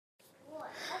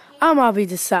I'm Avi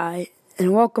Desai,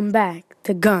 and welcome back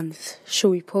to Guns. Should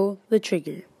we pull the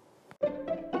trigger?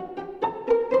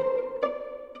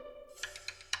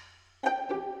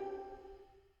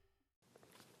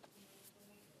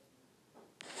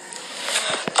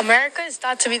 America is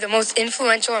thought to be the most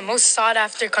influential and most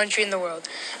sought-after country in the world.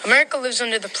 America lives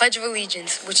under the Pledge of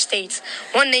Allegiance, which states,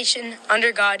 "One nation,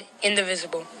 under God,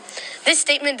 indivisible." This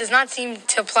statement does not seem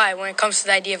to apply when it comes to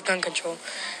the idea of gun control.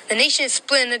 The nation is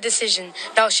split in a decision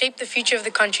that will shape the future of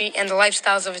the country and the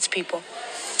lifestyles of its people.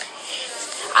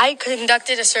 I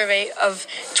conducted a survey of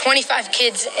 25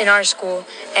 kids in our school,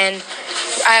 and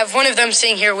I have one of them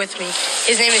sitting here with me.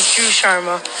 His name is Drew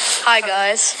Sharma. Hi,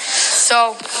 guys.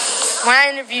 So, when I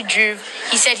interviewed Drew,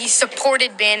 he said he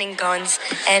supported banning guns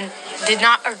and did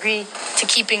not agree to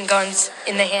keeping guns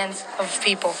in the hands of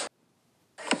people.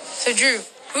 So, Drew,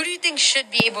 who do you think should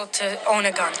be able to own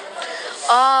a gun?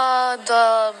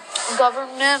 The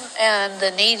government and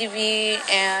the Navy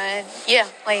and,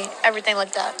 everything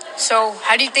like that. So,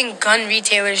 how do you think gun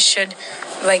retailers should,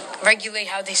 regulate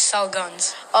how they sell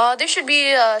guns? There should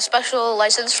be a special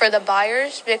license for the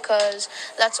buyers because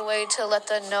that's a way to let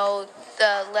the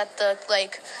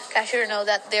cashier know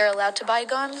that they're allowed to buy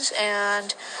guns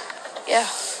and, yeah.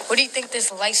 What do you think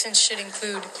this license should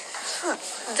include?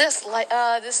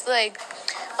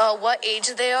 What age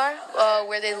they are,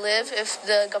 where they live, if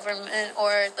the government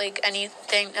or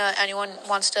anyone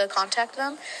wants to contact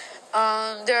them.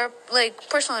 They're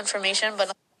personal information,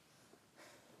 but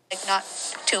not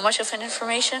too much of an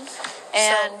information.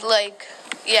 And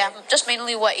just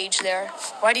mainly what age they're.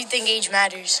 Why do you think age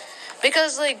matters?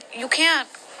 Because you can't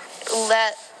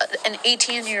let an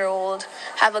 18-year-old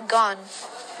have a gun.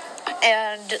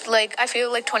 And, I feel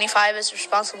 25 is a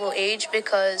responsible age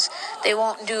because they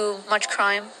won't do much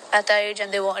crime at that age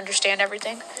and they won't understand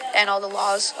everything and all the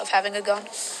laws of having a gun.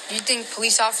 Do you think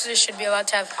police officers should be allowed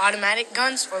to have automatic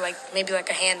guns or, maybe a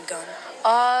handgun?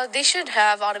 They should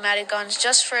have automatic guns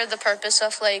just for the purpose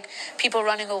of, people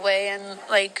running away and,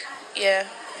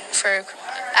 for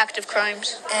active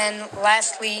crimes. And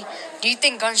lastly, do you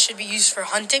think guns should be used for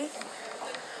hunting?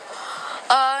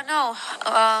 No,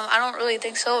 I don't really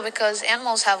think so because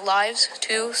animals have lives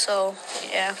too, so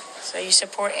yeah. So you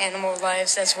support animal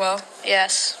lives as well?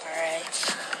 Yes. All right.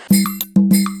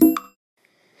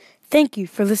 Thank you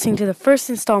for listening to the first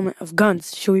installment of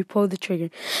Guns, Should We Pull the Trigger?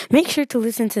 Make sure to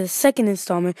listen to the second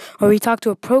installment where we talk to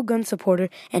a pro-gun supporter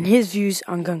and his views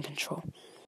on gun control.